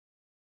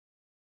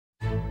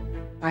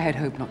I had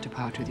hoped not to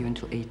part with you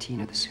until 18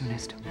 at the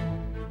soonest.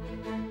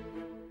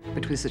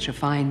 But with such a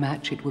fine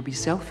match, it would be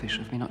selfish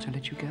of me not to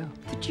let you go.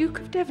 The Duke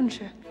of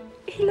Devonshire.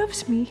 He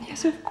loves me.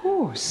 Yes, of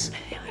course.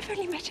 I've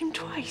only met him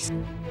twice.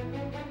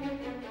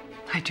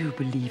 I do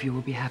believe you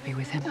will be happy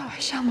with him. Oh, I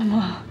shall,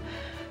 Mamma.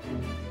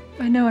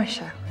 I know I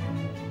shall.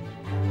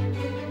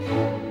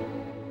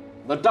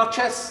 The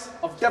Duchess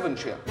of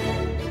Devonshire.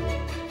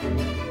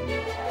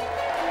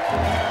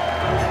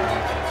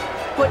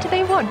 What do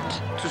they want?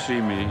 To see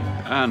me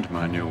and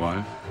my new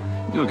wife.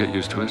 You'll get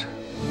used to it.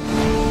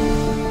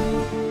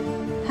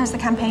 How's the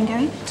campaign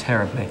going?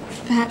 Terribly.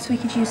 Perhaps we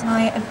could use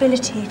my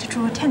ability to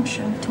draw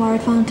attention to our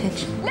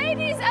advantage.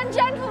 Ladies and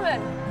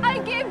gentlemen, I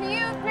give you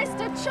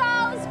Mr.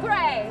 Charles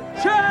Grey.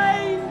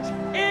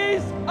 Change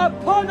is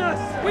upon us.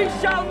 We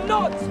shall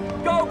not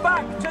go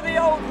back to the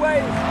old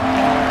ways.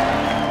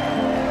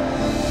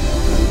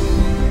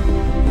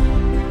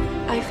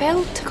 I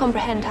fail to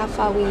comprehend how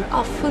far we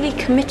are fully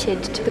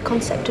committed to the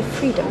concept of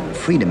freedom.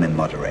 Freedom in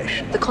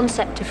moderation. The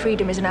concept of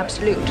freedom is an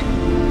absolute.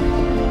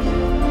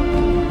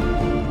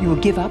 You will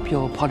give up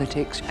your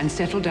politics and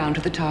settle down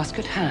to the task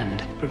at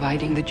hand,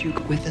 providing the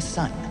Duke with a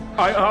son.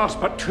 I ask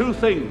but two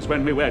things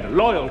when we wed,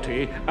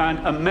 loyalty and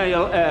a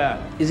male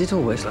heir. Is it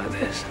always like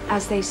this?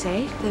 As they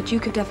say, the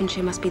Duke of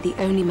Devonshire must be the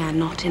only man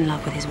not in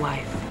love with his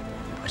wife.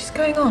 What is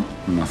going on?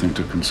 Nothing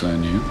to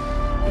concern you.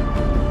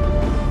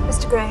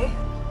 Mr. Grey?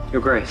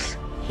 Your Grace.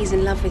 He's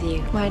in love with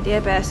you. My dear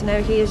Bess,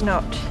 no, he is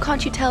not.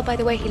 Can't you tell by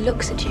the way he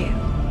looks at you?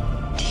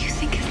 Do you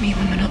think of me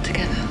when we're not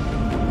together?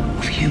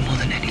 Of you more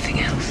than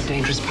anything else. A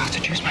dangerous path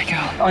to choose, my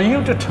girl. Are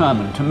you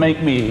determined to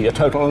make me a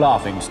total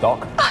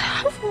laughingstock? I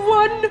have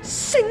one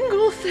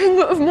single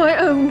thing of my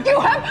own. You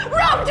have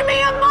robbed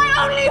me of my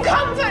only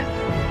comfort!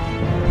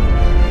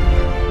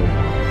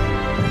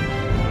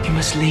 You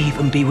must leave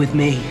and be with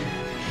me.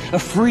 A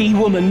free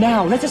woman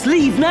now. Let us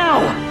leave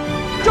now!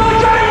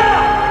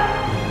 Georgina!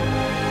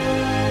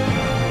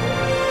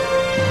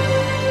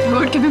 I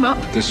won't give him up.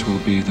 This will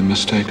be the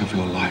mistake of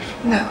your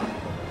life. No,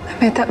 I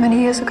made that many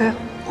years ago.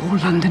 All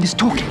London is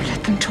talking.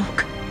 Let them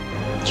talk.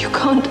 You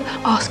can't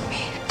ask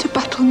me to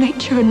battle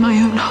nature in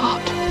my own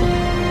heart.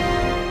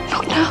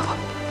 Not now.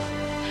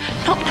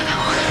 Not now.